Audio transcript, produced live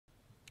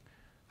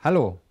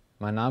Hallo,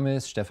 mein Name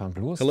ist Stefan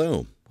Blust.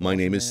 Hello, my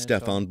name is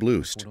Stefan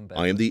Blust.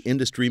 I am the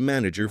Industry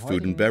Manager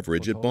Food and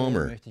Beverage at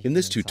Baumer. In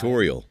this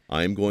tutorial,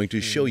 I am going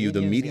to show you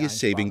the media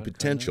saving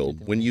potential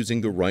when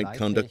using the right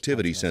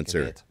conductivity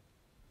sensor.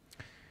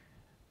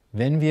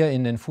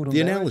 The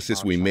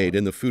analysis we made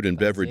in the food and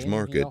beverage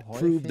market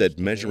proved that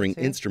measuring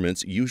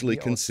instruments usually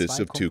consists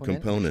of two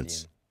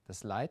components.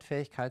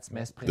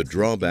 The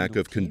drawback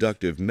of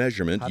conductive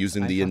measurement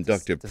using the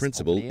inductive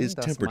principle is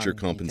temperature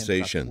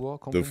compensation.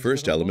 The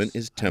first element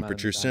is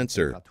temperature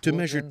sensor, to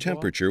measure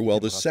temperature, while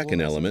the second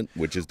element,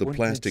 which is the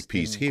plastic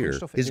piece here,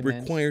 is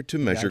required to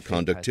measure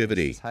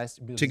conductivity.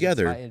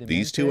 Together,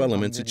 these two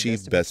elements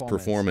achieve best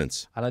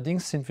performance.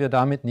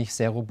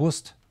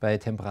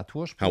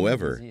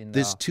 However,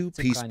 this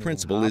two-piece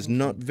principle is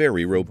not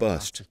very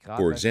robust.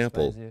 For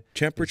example,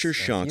 temperature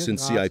shocks in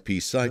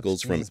CIP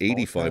cycles from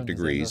 85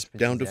 degrees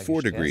down to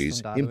 4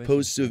 degrees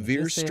impose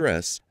severe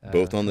stress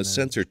both on the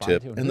sensor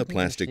tip and the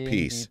plastic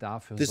piece.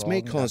 This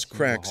may cause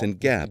cracks and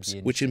gaps,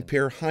 which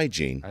impair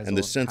hygiene and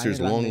the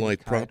sensor's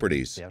long-life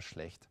properties.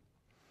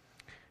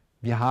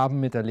 We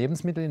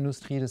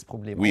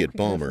at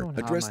Baumer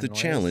addressed the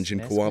challenge in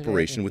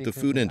cooperation with the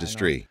food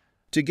industry.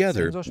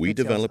 Together, we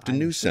developed a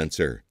new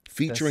sensor,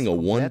 featuring a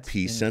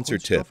one-piece sensor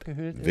tip,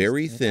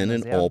 very thin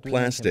and all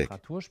plastic.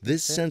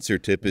 This sensor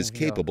tip is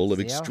capable of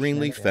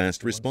extremely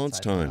fast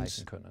response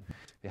times.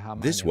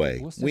 This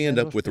way, we end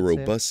up with a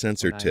robust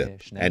sensor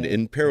tip and,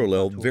 in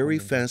parallel, very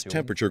fast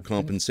temperature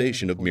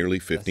compensation of merely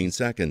 15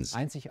 seconds,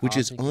 which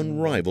is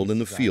unrivaled in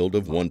the field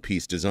of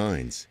one-piece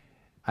designs.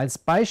 Als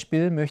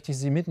Beispiel möchte ich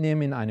Sie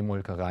mitnehmen in eine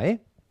Molkerei.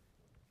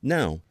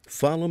 Now,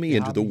 follow me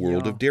into the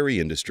world of dairy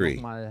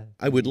industry.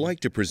 I would like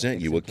to present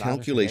you a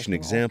calculation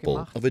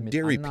example of a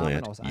dairy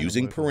plant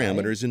using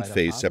parameters in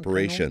phase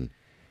separation.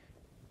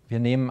 Wir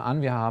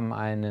haben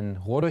einen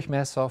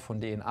Rohrdurchmesser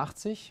von DN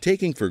 80.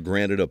 Taking for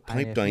granted a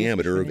pipe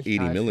diameter of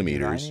 80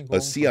 millimeters,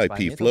 a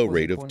CIP flow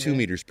rate of 2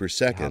 meters per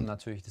second.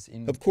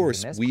 Of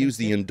course, we use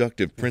the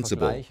inductive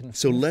principle,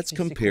 so let's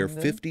compare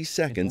 50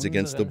 seconds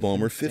against the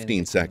Baumer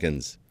 15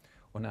 seconds.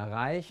 At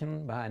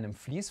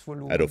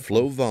a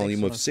flow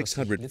volume of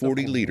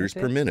 640 liters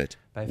per minute,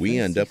 we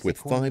end up with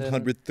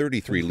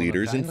 533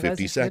 liters in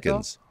 50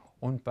 seconds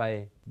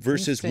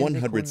versus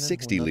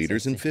 160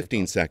 liters in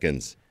 15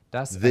 seconds.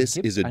 This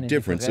is a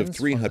difference of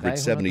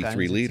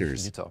 373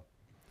 liters,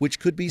 which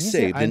could be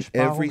saved in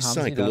every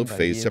cycle of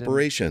phase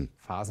separation.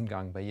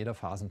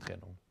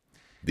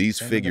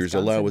 These figures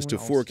allow us to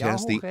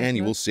forecast the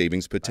annual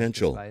savings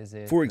potential.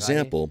 For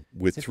example,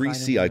 with 3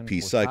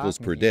 CIP cycles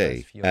per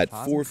day, at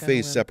 4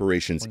 phase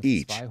separations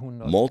each,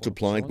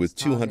 multiplied with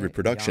 200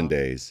 production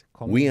days,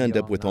 we end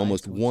up with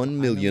almost 1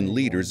 million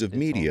liters of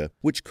media,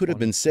 which could have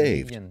been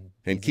saved.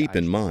 And keep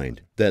in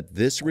mind that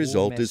this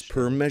result is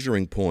per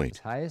measuring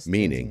point,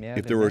 meaning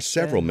if there are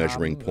several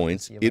measuring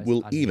points, it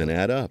will even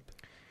add up.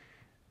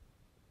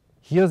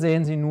 Hier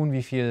sehen Sie nun,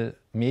 wie viel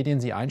Medien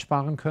Sie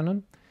einsparen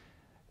können.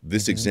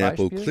 This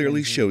example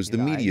clearly shows the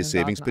media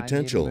savings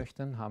potential.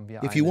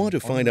 If you want to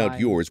find out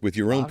yours with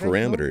your own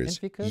parameters,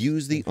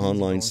 use the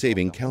online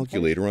saving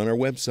calculator on our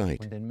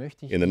website.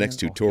 In the next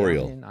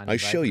tutorial, I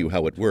show you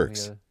how it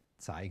works.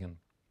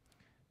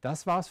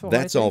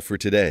 That's all for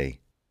today.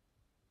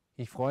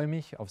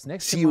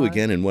 See you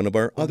again in one of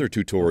our other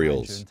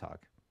tutorials.